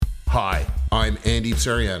Hi, I'm Andy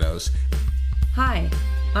Psarianos. Hi,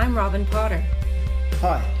 I'm Robin Potter.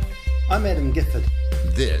 Hi, I'm Adam Gifford.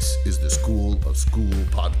 This is the School of School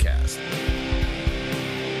podcast.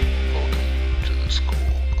 Welcome to the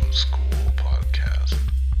School of School podcast.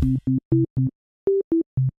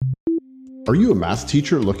 Are you a math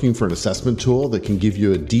teacher looking for an assessment tool that can give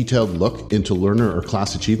you a detailed look into learner or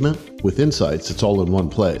class achievement? With Insights, it's all in one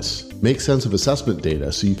place. Make sense of assessment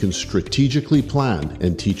data so you can strategically plan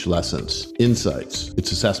and teach lessons. Insights,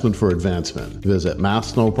 it's assessment for advancement. Visit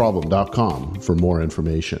mathsnoproblem.com for more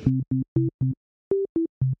information.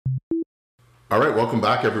 All right, welcome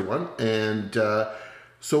back, everyone. And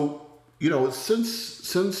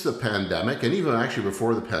since the pandemic, and even actually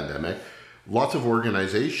before the pandemic, lots of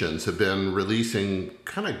organizations have been releasing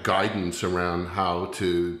kind of guidance around how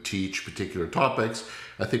to teach particular topics.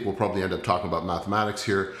 I think we'll probably end up talking about mathematics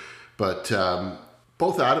here, but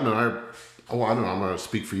both Adam and I are, I'm going to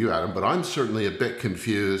speak for you, Adam, but I'm certainly a bit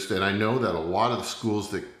confused, and I know that a lot of the schools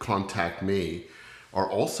that contact me are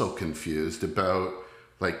also confused about,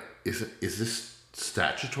 like, is this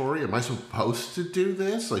statutory? Am I supposed to do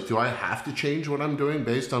this? Like, do I have to change what I'm doing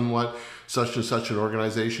based on what such and such an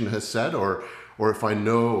organization has said, or if I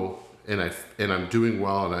know and I'm doing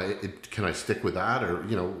well can I stick with that, or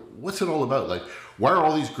what's it all about? Like, why are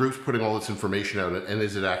all these groups putting all this information out, and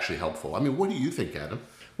is it actually helpful? I mean, what do you think, Adam?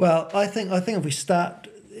 Well, I think if we start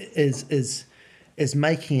is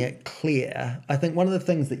making it clear. I think one of the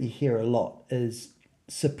things that you hear a lot is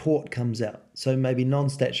support comes out. So maybe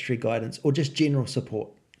non-statutory guidance or just general support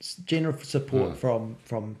from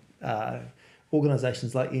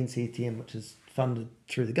organisations like NCTM, which is funded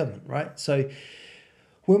through the government, right? So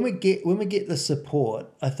when we get the support,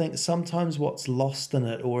 I think sometimes what's lost in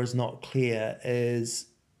it or is not clear is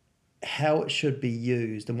how it should be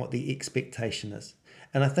used and what the expectation is.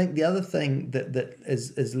 And I think the other thing that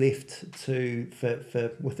is left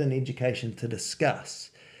for within education to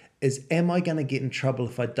discuss is, am I going to get in trouble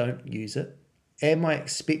if I don't use it? Am I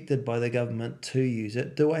expected by the government to use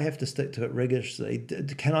it? Do I have to stick to it rigorously?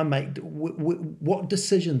 Can I make, what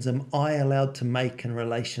decisions am I allowed to make in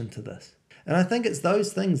relation to this? And I think it's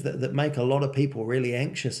those things that make a lot of people really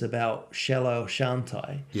anxious about shall I or shan't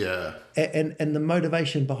I? Yeah. And the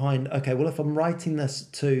motivation behind, okay, well, if I'm writing this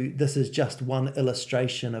is just one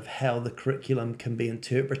illustration of how the curriculum can be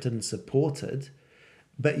interpreted and supported,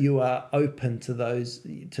 but you are open to those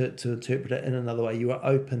to interpret it in another way. You are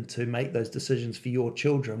open to make those decisions for your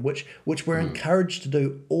children, which we're encouraged to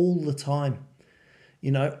do all the time.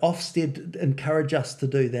 Ofsted encourage us to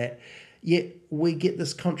do that. Yet we get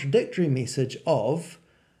this contradictory message of,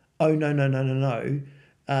 oh, no.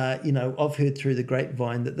 I've heard through the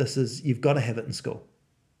grapevine that you've got to have it in school,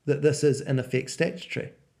 that this is in effect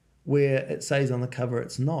statutory, where it says on the cover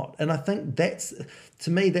it's not. And I think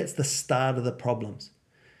to me, that's the start of the problems,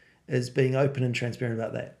 is being open and transparent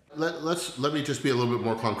about that. Let me just be a little bit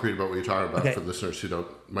more concrete about what you're talking about, okay, for listeners who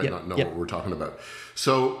might not know what we're talking about.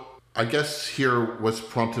 So I guess here what's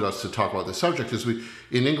prompted us to talk about this subject is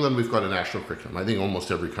in England, we've got a national curriculum. I think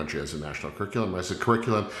almost every country has a national curriculum. As a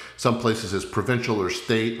curriculum, some places it's provincial or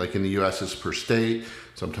state, like in the US it's per state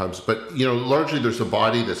sometimes. But, largely there's a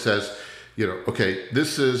body that says, okay,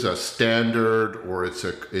 this is a standard, or it's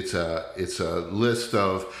a list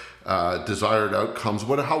of desired outcomes,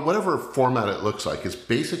 whatever format it looks like. It's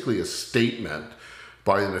basically a statement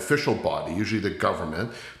by an official body, usually the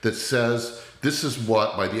government, that says this is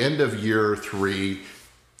what, by the end of year 3,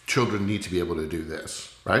 children need to be able to do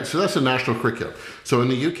this, right? So that's a national curriculum. So in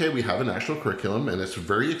the UK, we have a national curriculum, and it's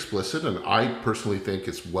very explicit, and I personally think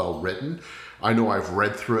it's well written. I know I've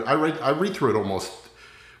read through it. I read through it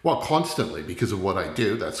constantly because of what I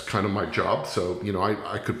do. That's kind of my job. So,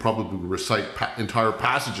 I could probably recite entire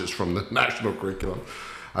passages from the national curriculum.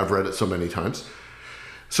 I've read it so many times.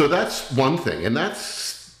 So that's one thing. And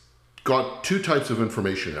that's got two types of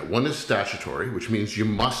information in it. One is statutory, which means you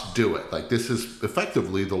must do it. Like, this is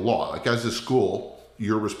effectively the law. Like, as a school,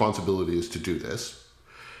 your responsibility is to do this.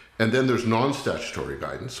 And then there's non-statutory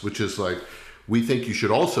guidance, which is like, we think you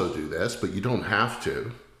should also do this, but you don't have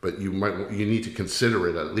to. But you need to consider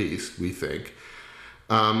it at least, we think.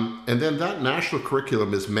 And then that national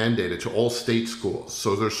curriculum is mandated to all state schools.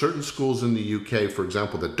 So there are certain schools in the UK, for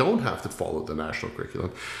example, that don't have to follow the national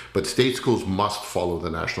curriculum, but state schools must follow the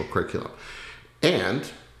national curriculum.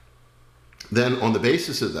 And then on the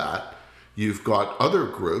basis of that, you've got other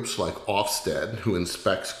groups like Ofsted, who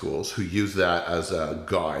inspect schools, who use that as a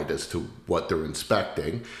guide as to what they're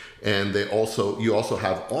inspecting. And you also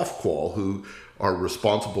have Ofqual, who are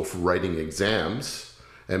responsible for writing exams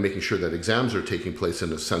and making sure that exams are taking place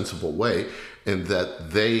in a sensible way, and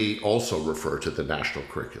that they also refer to the national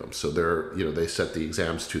curriculum. So they set the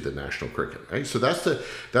exams to the national curriculum, right? So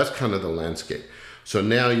that's kind of the landscape. So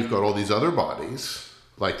now you've got all these other bodies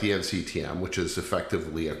like the NCTM, which is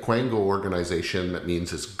effectively a quango organization. That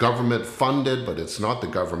means it's government funded, but it's not the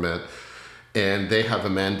government. And they have a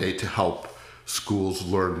mandate to help schools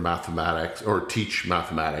learn mathematics or teach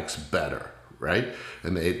mathematics better, right?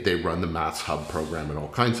 And they run the Maths Hub program and all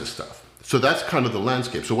kinds of stuff. So that's kind of the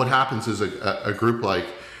landscape. So what happens is a group like,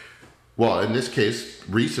 well, in this case,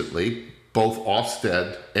 recently, both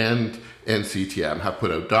Ofsted and NCTM have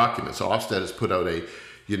put out documents. So Ofsted has put out a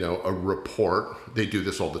report. They do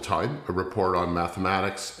this all the time, a report on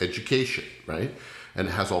mathematics education, right? And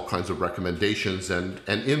it has all kinds of recommendations and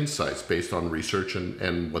insights based on research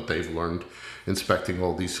and what they've learned inspecting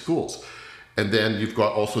all these schools. And then you've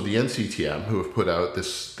got also the NCTM, who have put out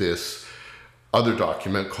this other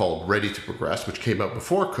document called Ready to Progress, which came out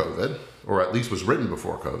before COVID, or at least was written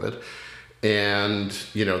before COVID. And,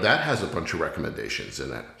 that has a bunch of recommendations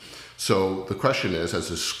in it. So the question is, as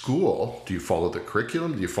a school, do you follow the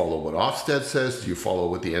curriculum? Do you follow what Ofsted says? Do you follow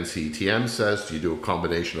what the NCTM says? Do you do a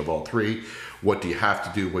combination of all three? What do you have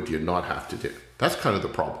to do? What do you not have to do? That's kind of the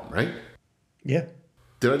problem, right? Yeah.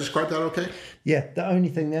 Did I describe that okay? Yeah. The only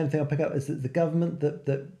thing I'll pick up is that the government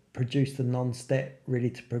that produced the non-stat Ready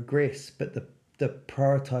to Progress, but the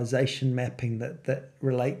prioritization mapping that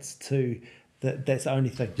relates to that's the only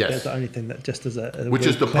thing. Yes. That's the only thing that just as a which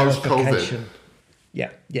is the post-COVID.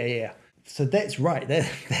 Yeah. So that's right. That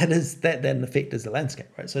in effect is the landscape,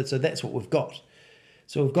 right? So that's what we've got.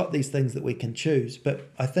 So we've got these things that we can choose, but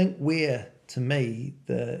I think where, to me,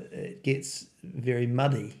 it gets very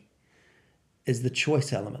muddy is the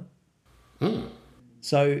choice element.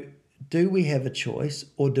 So do we have a choice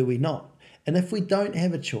or do we not? And if we don't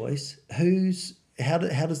have a choice, how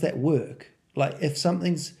does that work? Like if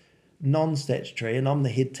something's non-statutory and I'm the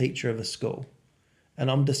head teacher of a school and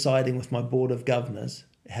I'm deciding with my board of governors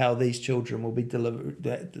how these children will be delivered,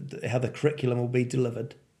 how the curriculum will be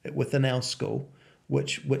delivered within our school,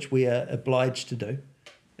 which we are obliged to do,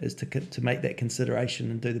 is to make that consideration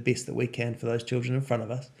and do the best that we can for those children in front of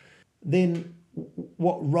us, then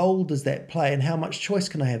what role does that play and how much choice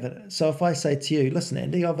can I have in it? So if I say to you, listen,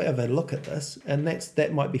 Andy, I've had a look at this, and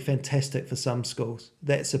that might be fantastic for some schools.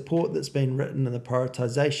 That support that's been written and the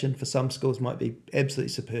prioritisation for some schools might be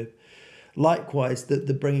absolutely superb. Likewise,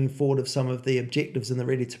 the bringing forward of some of the objectives in the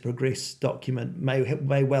Ready to Progress document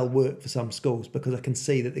may well work for some schools, because I can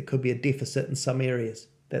see that there could be a deficit in some areas.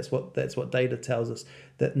 That's what data tells us,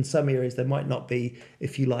 that in some areas they might not be,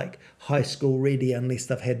 if you like, high school ready unless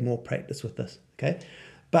they've had more practice with this, okay?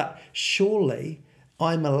 But surely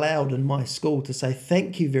I'm allowed in my school to say,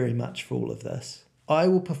 thank you very much for all of this. I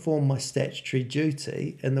will perform my statutory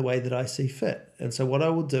duty in the way that I see fit. And so what I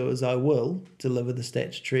will do is I will deliver the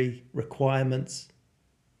statutory requirements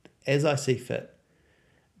as I see fit.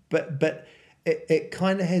 But it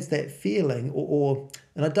kind of has that feeling,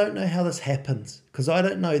 and I don't know how this happens, because I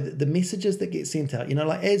don't know the messages that get sent out,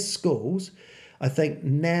 like as schools, I think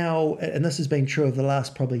now, and this has been true of the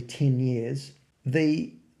last probably 10 years,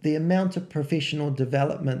 the amount of professional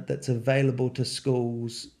development that's available to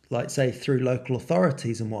schools, like say through local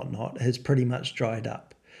authorities and whatnot, has pretty much dried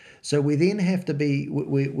up. So we then have to be,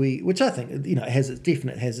 which I think, has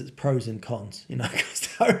its pros and cons, because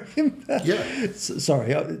I remember. Yeah.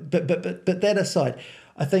 Sorry, but that aside,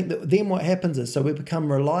 I think that then what happens is, so we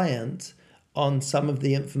become reliant on some of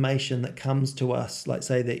the information that comes to us, like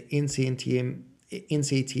say the NCTM,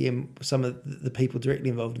 some of the people directly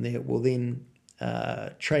involved in there will then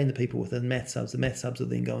train the people within Maths Hubs. The Maths Hubs will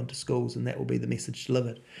then go into schools, and that will be the message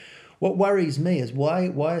delivered. What worries me is why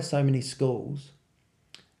are so many schools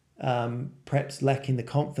perhaps lacking the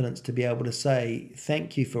confidence to be able to say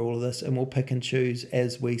thank you for all of this, and we'll pick and choose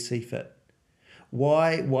as we see fit.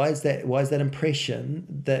 Why is that impression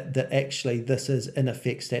that actually this is in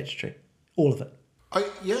effect statutory, all of it? I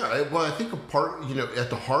think a part,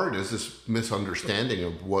 at the heart is this misunderstanding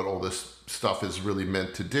of what all this stuff is really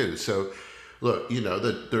meant to do. So look,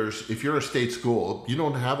 that if you're a state school, you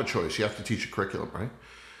don't have a choice. You have to teach a curriculum, right?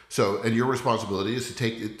 So, and your responsibility is to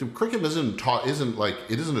take the curriculum isn't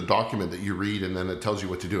a document that you read and then it tells you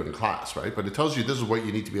what to do in class, right? But it tells you this is what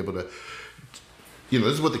you need to be able to, this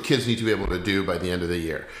is what the kids need to be able to do by the end of the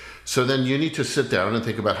year. So then you need to sit down and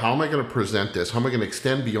think about, how am I going to present this? How am I going to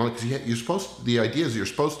extend beyond? Because the idea is you're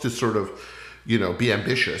supposed to sort of, be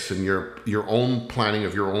ambitious in your own planning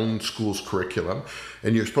of your own school's curriculum,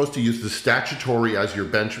 and you're supposed to use the statutory as your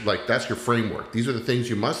bench, like that's your framework. These are the things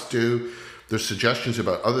you must do. There's suggestions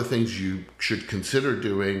about other things you should consider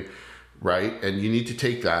doing. right? And you need to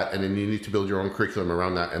take that, and then you need to build your own curriculum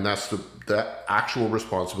around that. And that's the actual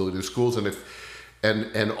responsibility of schools. And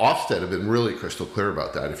Ofsted have been really crystal clear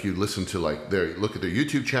about that. If you listen to look at their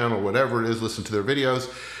YouTube channel, whatever it is, listen to their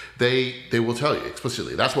videos, they will tell you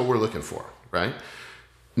explicitly, that's what we're looking for, right?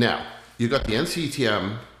 Now, you got the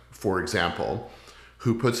NCTM, for example,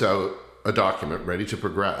 who puts out a document, Ready to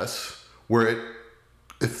Progress, where it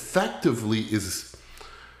effectively is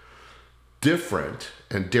different,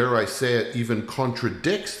 and dare I say it, even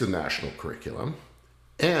contradicts the national curriculum,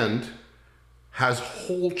 and has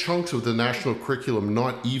whole chunks of the national curriculum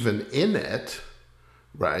not even in it,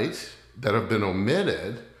 right, that have been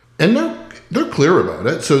omitted. And they're clear about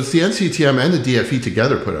it. So it's the NCTM and the DFE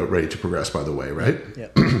together put out Ready to Progress, by the way, right? Yeah.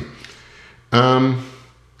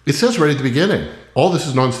 It says right at the beginning, all this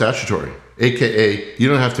is non-statutory, aka you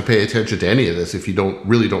don't have to pay attention to any of this if you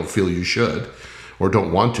don't feel you should or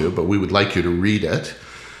don't want to, but we would like you to read it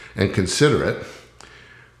and consider it.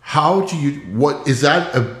 What is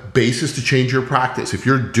that a basis to change your practice? If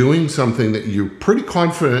you're doing something that you're pretty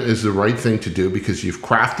confident is the right thing to do because you've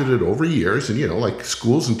crafted it over years, and like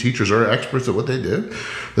schools and teachers are experts at what they do.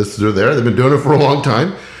 They're there, they've been doing it for a long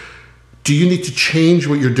time. Do you need to change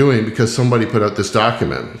what you're doing because somebody put out this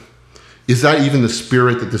document? Is that even the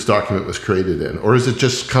spirit that this document was created in? Or is it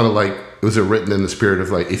just kind of was it written in the spirit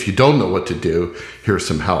of if you don't know what to do, here's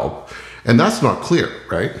some help? And that's not clear,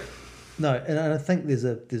 right? No, and I think there's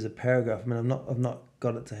a paragraph. I mean, I've not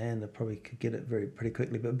got it to hand. I probably could get it pretty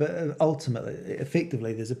quickly. But ultimately,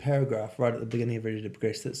 effectively, there's a paragraph right at the beginning of Ready to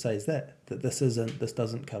Progress that says that this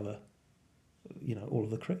doesn't cover, all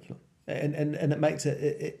of the curriculum, and it makes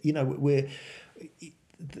it we're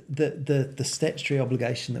the statutory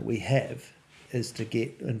obligation that we have is to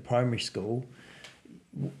get in primary school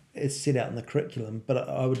is set out in the curriculum. But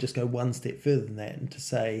I would just go one step further than that and to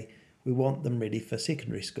say, we want them ready for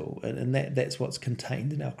secondary school, and that's what's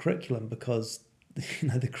contained in our curriculum, because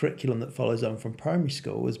the curriculum that follows on from primary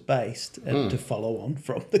school is based to follow on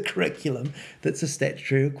from the curriculum that's a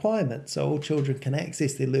statutory requirement, so all children can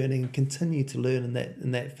access their learning and continue to learn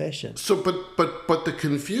in that fashion. So, but the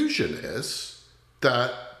confusion is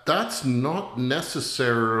that that's not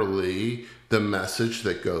necessarily the message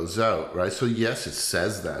that goes out, right? So yes, it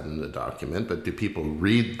says that in the document, but do people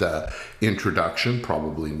read the introduction?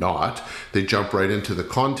 Probably not. They jump right into the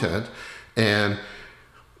content. And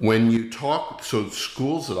when you talk, so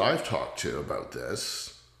schools that I've talked to about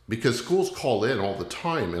this, because schools call in all the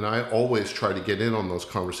time, and I always try to get in on those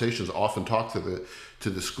conversations, often talk to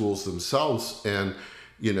the schools themselves. And,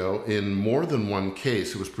 in more than one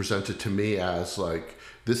case, it was presented to me as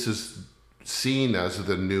this is seen as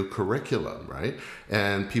the new curriculum, right?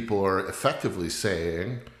 And people are effectively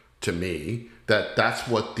saying to me that that's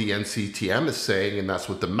what the NCTM is saying, and that's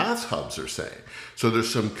what the maths hubs are saying. So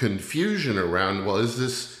there's some confusion around, well, is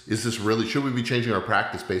this really, should we be changing our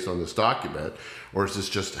practice based on this document, or is this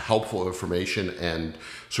just helpful information and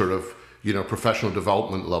sort of professional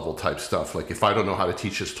development level type stuff? If I don't know how to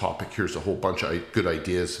teach this topic, here's a whole bunch of good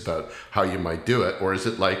ideas about how you might do it. Or is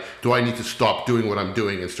it do I need to stop doing what I'm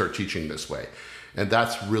doing and start teaching this way? And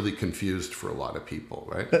that's really confused for a lot of people,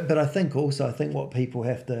 right? But I think what people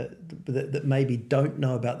have to, that maybe don't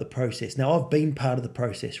know about the process. Now, I've been part of the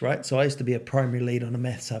process, right? So I used to be a primary lead on a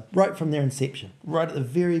maths hub right from their inception, right at the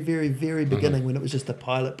very, very, very beginning when it was just a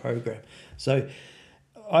pilot program. So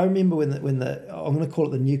I remember when the I'm going to call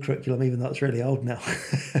it the new curriculum, even though it's really old now.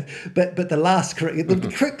 but the last curriculum, the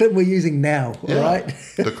curriculum we're using now, all right?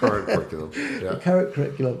 The current curriculum. Yeah. The current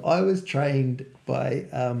curriculum. I was trained by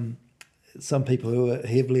some people who were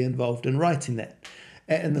heavily involved in writing that.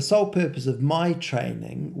 And the sole purpose of my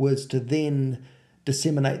training was to then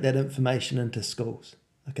disseminate that information into schools.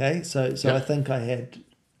 Okay, so I think I had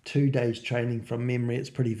 2 days training from memory. It's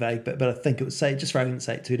pretty vague, but I think it would say, just for argument's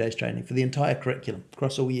sake, 2 days training for the entire curriculum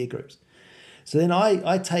across all year groups. So then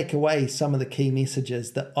I take away some of the key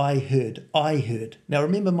messages that I heard. Now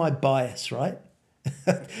remember my bias, right?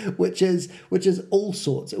 which is all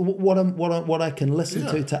sorts. What I can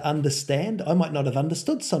listen to understand. I might not have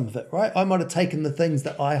understood some of it, right? I might have taken the things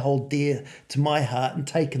that I hold dear to my heart and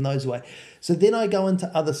taken those away. So then I go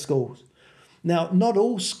into other schools. Now, not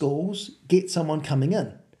all schools get someone coming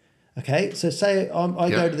in. Okay, so say I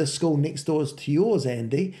go to the school next door to yours,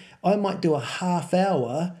 Andy. I might do a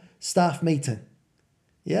half-hour staff meeting.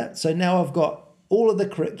 Yeah, so now I've got all of the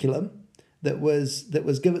curriculum that was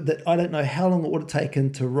given, that I don't know how long it would have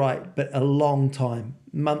taken to write, but a long time,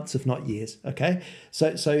 months if not years. Okay,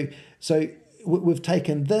 so we've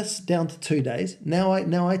taken this down to 2 days. Now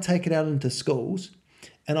I take it out into schools,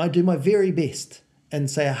 and I do my very best and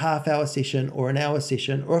say a half-hour session or an hour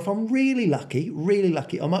session, or if I'm really lucky,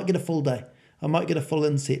 I might get a full day. I might get a full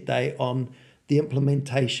inset day on the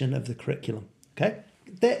implementation of the curriculum. Okay,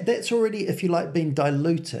 that's already, if you like, been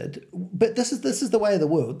diluted. But this is the way of the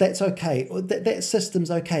world. That's okay. That system's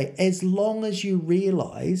okay as long as you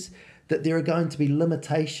realise that there are going to be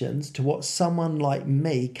limitations to what someone like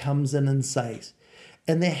me comes in and says,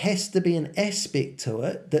 and there has to be an aspect to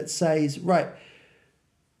it that says, right,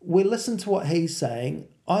 we'll listen to what he's saying.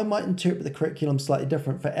 I might interpret the curriculum slightly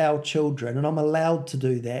different for our children, and I'm allowed to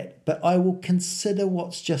do that, but I will consider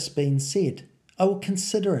what's just been said. I will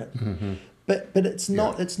consider it. Mm-hmm. But it's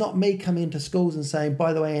not me coming into schools and saying,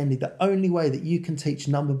 by the way, Andy, the only way that you can teach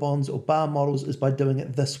number bonds or bar models is by doing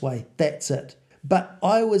it this way. That's it. But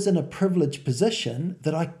I was in a privileged position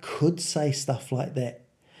that I could say stuff like that.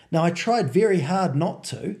 Now, I tried very hard not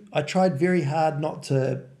to. I tried very hard not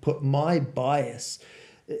to put my bias,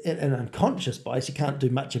 an unconscious bias you can't do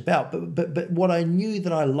much about, but what I knew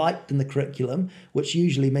that I liked in the curriculum, which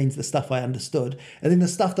usually means the stuff I understood, and then the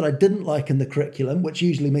stuff that I didn't like in the curriculum, which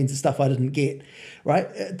usually means the stuff I didn't get, right?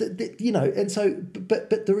 And so,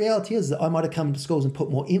 but the reality is that I might have come to schools and put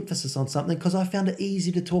more emphasis on something because I found it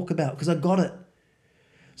easy to talk about because I got it.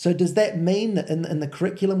 So does that mean that in the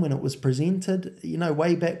curriculum when it was presented,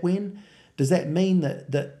 way back when, does that mean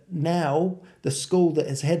that now the school that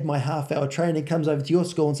has had my half-hour training comes over to your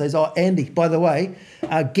school and says, oh, Andy, by the way,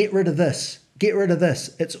 get rid of this.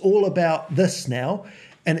 It's all about this now,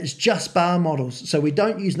 and it's just bar models. So we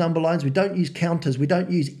don't use number lines, we don't use counters, we don't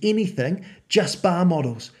use anything, just bar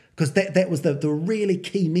models, because that was the really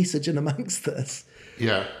key message in amongst this.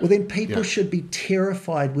 Yeah. Well, then people should be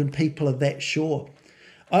terrified when people are that sure.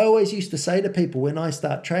 I always used to say to people when I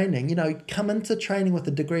start training, come into training with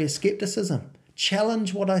a degree of skepticism.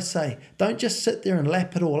 Challenge what I say. Don't just sit there and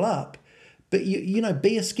lap it all up. But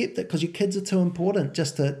be a skeptic because your kids are too important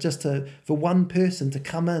just to for one person to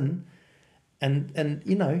come in and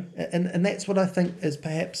that's what I think is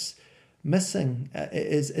perhaps missing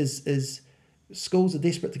is schools are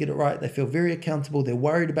desperate to get it right. They feel very accountable. They're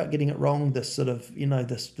worried about getting it wrong. This sort of,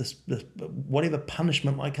 this whatever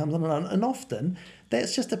punishment might come on. And often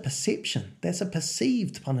that's just a perception. That's a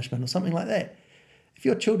perceived punishment or something like that. If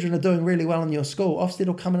your children are doing really well in your school, Ofsted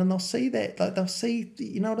will come in and they'll see that. Like they'll see,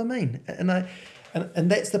 you know what I mean? And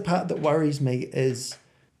that's the part that worries me is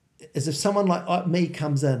if someone like me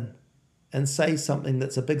comes in and says something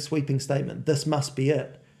that's a big sweeping statement, this must be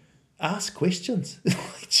it. Ask questions.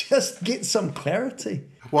 Just get some clarity.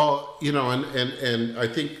 Well, and I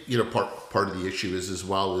think, part of the issue is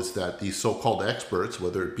that these so-called experts,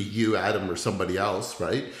 whether it be you, Adam, or somebody else,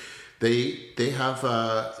 right? They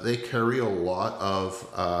carry a lot of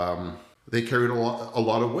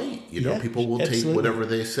weight. People will absolutely take whatever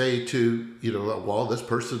they say to, well, this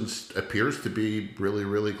person appears to be really,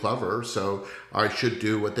 really clever, so I should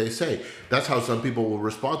do what they say. That's how some people will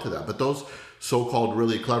respond to that. But those so-called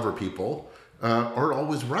really clever people aren't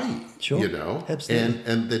always right, sure. Absolutely.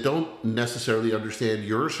 And they don't necessarily understand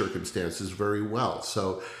your circumstances very well.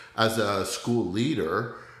 So as a school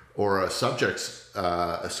leader or a subject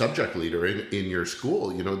leader in your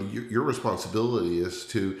school, your responsibility is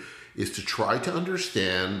to try to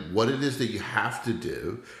understand what it is that you have to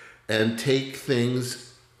do and take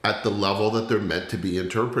things at the level that they're meant to be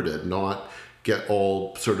interpreted, not get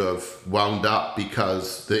all sort of wound up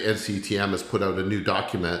because the NCTM has put out a new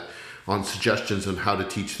document on suggestions on how to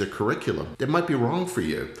teach the curriculum. It might be wrong for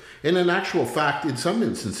you. And in actual fact, in some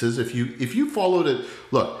instances, if you followed it,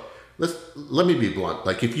 look, let me be blunt.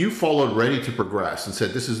 Like if you followed Ready to Progress and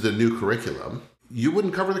said this is the new curriculum, you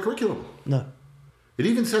wouldn't cover the curriculum. No. It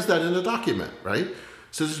even says that in the document, right?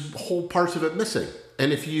 So there's whole parts of it missing.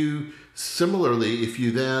 And if you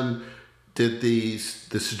then did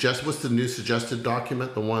what's the new suggested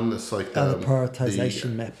document? The one that's like the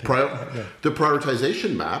prioritization map. The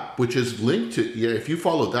prioritization map, which is linked to, if you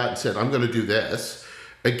followed that and said, I'm going to do this,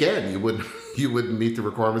 again, you wouldn't meet the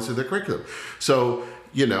requirements of the curriculum. So,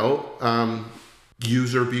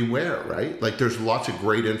 user beware, right? Like there's lots of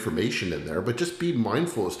great information in there, but just be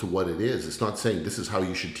mindful as to what it is. It's not saying this is how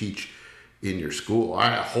you should teach in your school.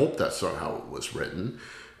 I hope that's not how it was written.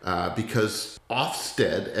 Because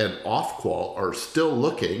Ofsted and Ofqual are still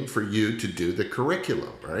looking for you to do the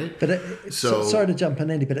curriculum, right? But sorry to jump in,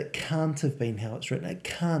 Andy, but it can't have been how it's written. It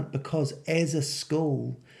can't, because as a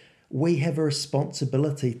school, we have a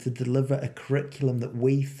responsibility to deliver a curriculum that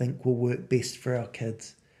we think will work best for our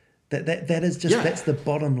kids. That is just that's the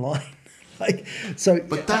bottom line.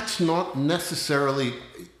 But that's not necessarily.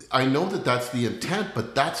 I know that that's the intent,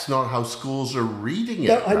 but that's not how schools are reading it.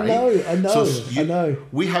 No, right? I know.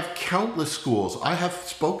 We have countless schools. I have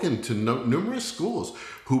spoken to numerous schools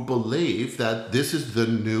who believe that this is the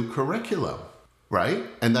new curriculum, right?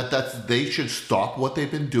 And that they should stop what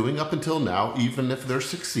they've been doing up until now, even if they're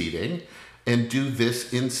succeeding, and do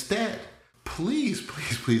this instead. Please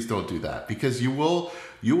don't do that, because you will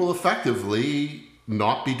effectively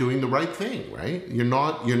not be doing the right thing, right? You're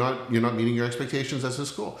not meeting your expectations as a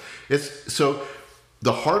school. So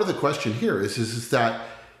the heart of the question here is that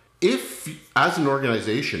if, as an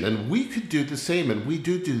organization, and we could do the same, and we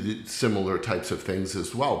do similar types of things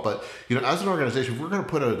as well, but as an organization, if we're going to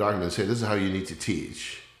put out a document and say this is how you need to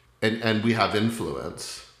teach, and we have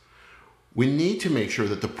influence, we need to make sure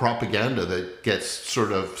that the propaganda that gets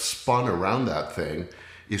sort of spun around that thing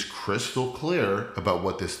is crystal clear about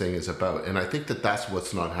what this thing is about. And I think that that's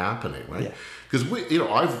what's not happening, right? Because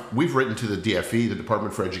we've written to the DFE, the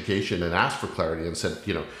Department for Education, and asked for clarity and said,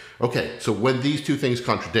 okay, so when these two things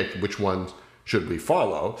contradict, which ones should we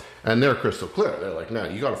follow? And they're crystal clear. They're like, no,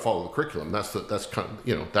 you got to follow the curriculum. That's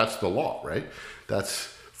the law, right?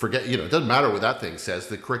 It doesn't matter what that thing says.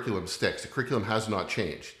 The curriculum sticks. The curriculum has not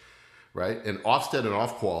changed, right? And Ofsted and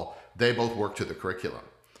Ofqual, they both work to the curriculum.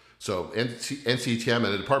 So NCTM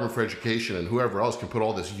and the Department for Education and whoever else can put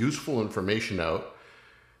all this useful information out,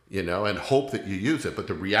 and hope that you use it. But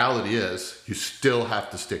the reality is you still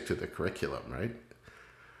have to stick to the curriculum, right?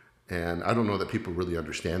 And I don't know that people really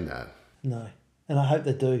understand that. No. And I hope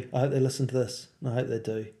they do. I hope they listen to this. And I hope they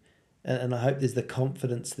do. And I hope there's the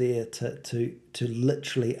confidence there to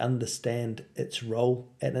literally understand its role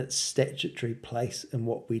and its statutory place in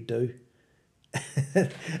what we do.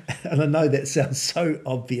 And I know that sounds so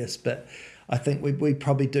obvious, but I think we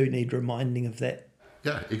probably do need reminding of that.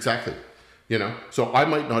 Yeah, exactly. So I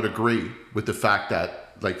might not agree with the fact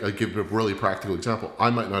that, like, I give a really practical example. I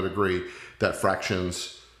might not agree that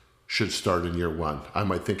fractions should start in year 1. I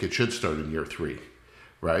might think it should start in year 3,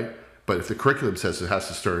 right? But if the curriculum says it has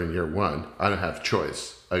to start in year 1, I don't have a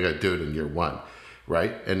choice. I got to do it in year 1,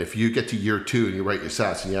 right? And if you get to year 2 and you write your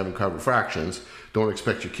SAS and you haven't covered fractions, don't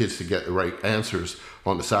expect your kids to get the right answers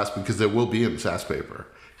on the SAS, because there will be in the SAS paper,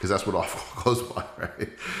 because that's what Ofqual goes by, right?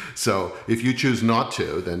 So if you choose not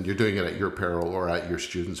to, then you're doing it at your peril or at your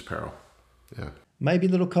students' peril. Yeah. Maybe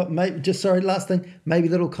little comments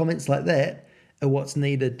like that are what's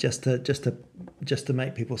needed just to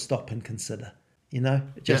make people stop and consider.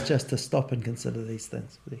 Just to stop and consider these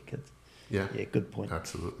things for their kids. Yeah. Yeah, good point.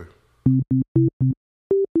 Absolutely.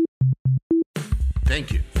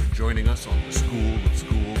 Thank you for joining us on the School of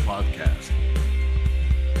School podcast.